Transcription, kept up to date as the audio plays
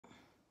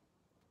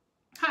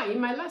In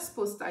my last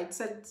post, I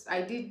said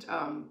I did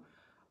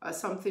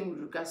something with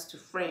regards to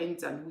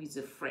friends and who is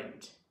a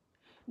friend.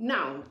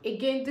 Now,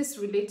 again, this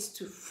relates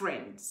to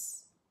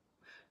friends.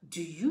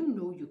 Do you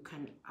know you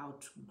can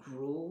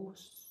outgrow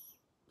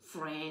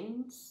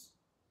friends?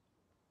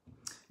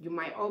 You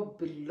might all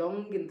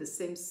belong in the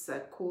same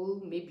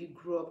circle, maybe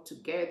grew up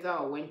together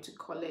or went to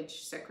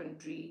college,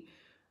 secondary,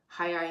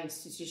 higher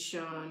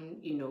institution,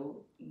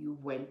 you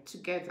went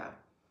together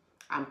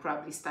and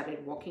probably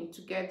started working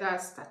together,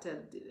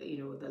 started,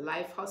 the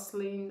life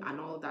hustling and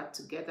all that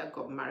together,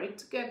 got married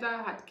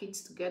together, had kids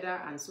together,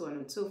 and so on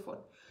and so forth.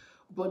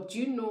 But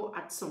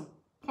at some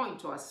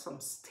point or at some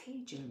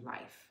stage in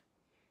life,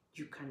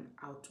 you can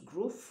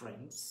outgrow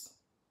friends,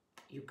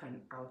 you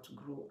can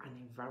outgrow an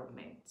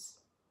environment.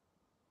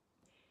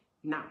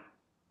 Now,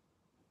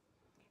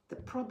 the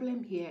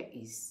problem here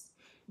is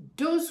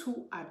those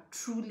who are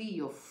truly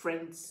your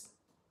friends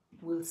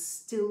will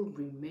still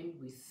remain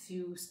with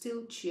you,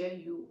 still cheer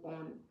you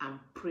on and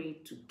pray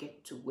to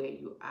get to where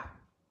you are.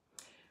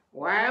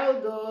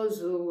 While those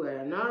who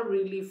were not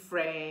really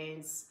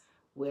friends,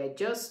 were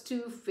just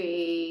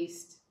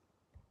two-faced,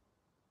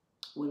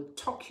 will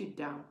talk you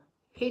down,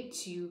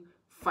 hate you,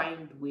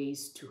 find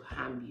ways to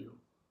harm you.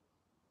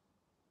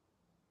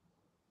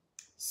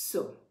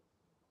 So,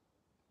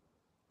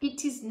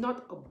 it is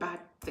not a bad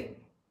thing.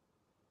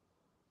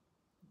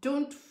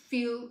 Don't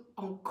feel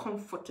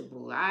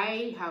uncomfortable.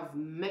 I have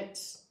met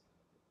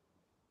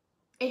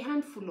a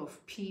handful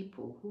of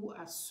people who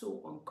are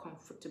so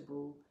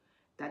uncomfortable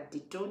that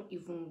they don't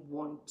even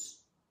want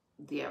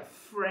their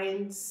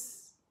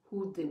friends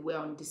who they were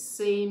on the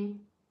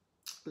same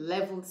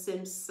level,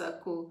 same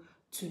circle,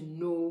 to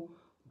know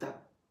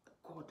that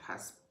God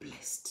has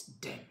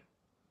blessed them.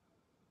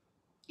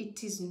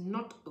 It is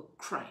not a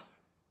crime.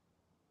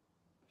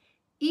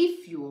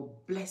 If you're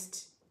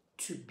blessed,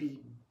 to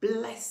be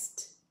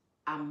blessed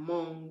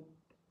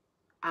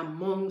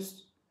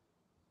amongst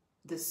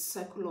the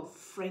circle of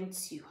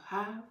friends you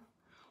have,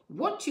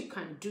 what you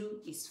can do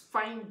is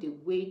find a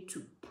way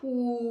to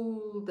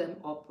pull them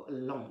up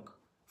along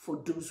for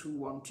those who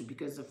want to,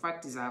 because the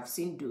fact is I've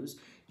seen those,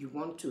 you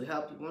want to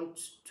help, you want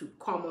to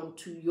come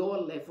onto your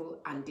level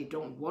and they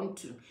don't want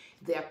to.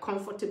 They are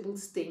comfortable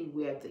staying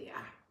where they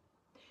are.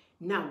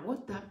 Now,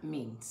 what that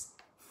means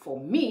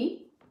for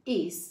me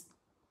is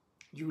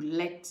you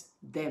let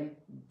them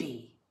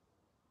be.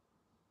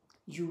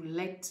 You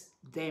let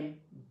them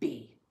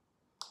be.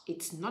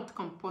 It's not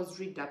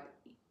compulsory that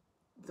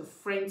the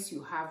friends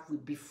you have will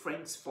be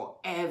friends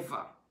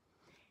forever.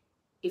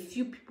 A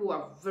few people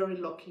are very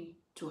lucky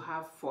to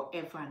have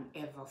forever and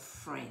ever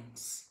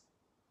friends.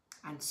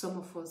 And some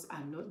of us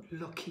are not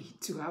lucky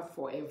to have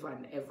forever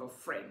and ever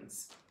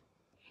friends.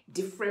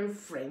 Different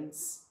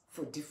friends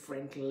for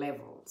different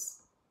levels.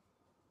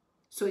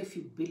 So if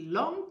you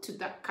belong to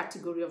that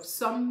category of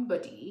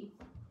somebody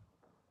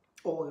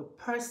or a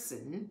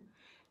person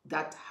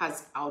that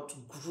has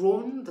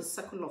outgrown the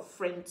circle of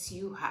friends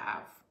you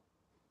have,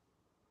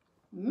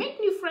 make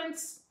new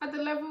friends at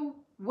the level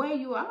where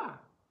you are.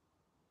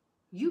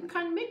 You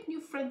can make new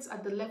friends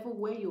at the level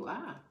where you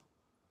are.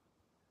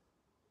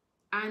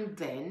 And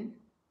then,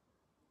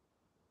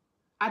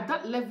 at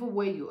that level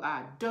where you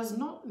are, does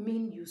not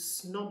mean you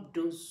snub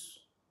those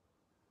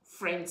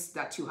friends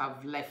that you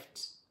have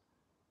left.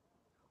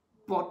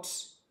 But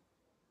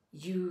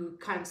you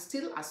can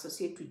still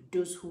associate with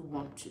those who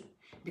want to,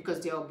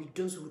 because there will be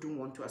those who don't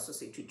want to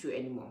associate with you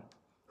anymore,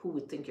 who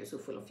would think you're so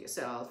full of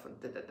yourself and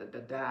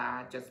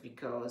just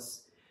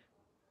because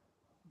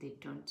they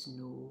don't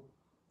know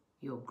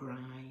your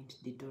grind,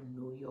 they don't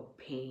know your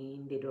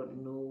pain, they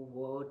don't know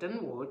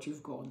what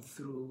you've gone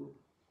through.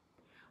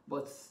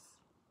 But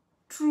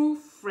true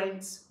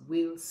friends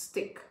will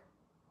stick.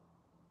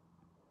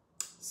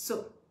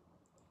 So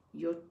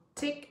your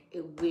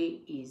takeaway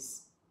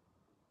is,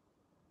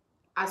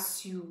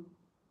 as you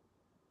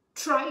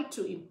try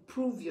to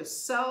improve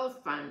yourself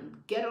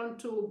and get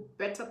onto a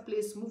better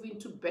place, move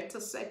into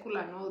better circle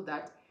and all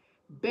that,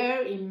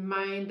 bear in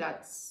mind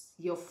that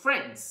your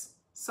friends,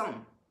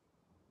 some,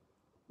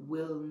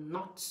 will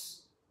not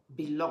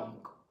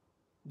belong.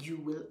 You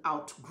will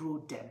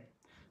outgrow them.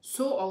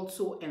 So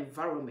also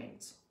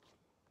environment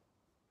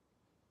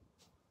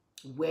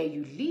where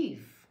you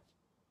live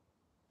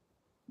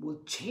will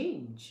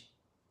change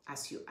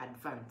as you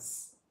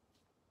advance,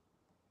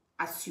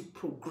 as you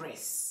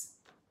progress.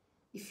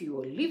 If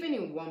you are living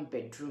in one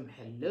bedroom,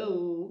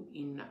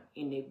 in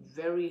a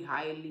very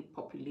highly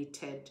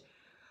populated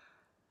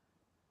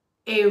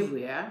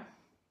area,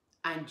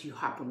 and you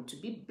happen to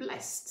be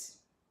blessed,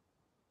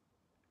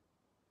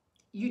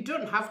 you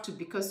don't have to,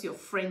 because your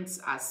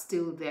friends are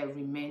still there,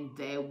 remain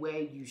there,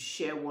 where you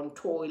share one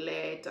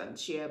toilet and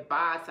share a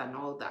bath and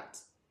all that.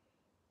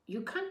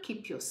 You can't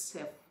keep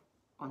yourself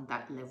on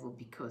that level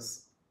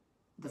because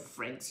the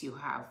friends you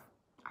have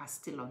are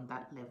still on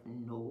that level.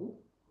 No.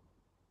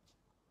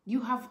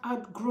 You have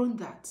outgrown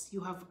that.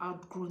 You have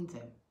outgrown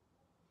them.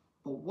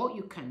 But what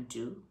you can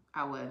do,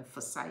 I will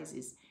emphasize,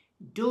 is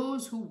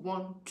those who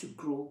want to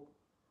grow,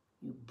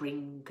 you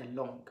bring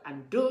along.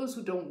 And those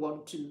who don't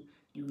want to,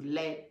 You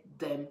let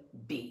them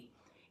be.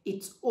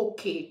 It's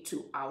okay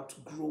to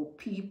outgrow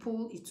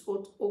people. It's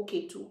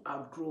okay to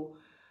outgrow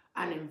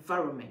an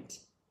environment.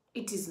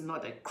 It is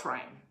not a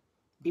crime.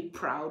 Be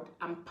proud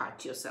and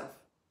pat yourself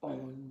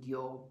on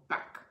your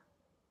back.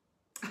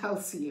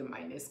 I'll see you in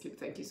my next clip.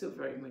 Thank you so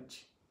very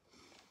much.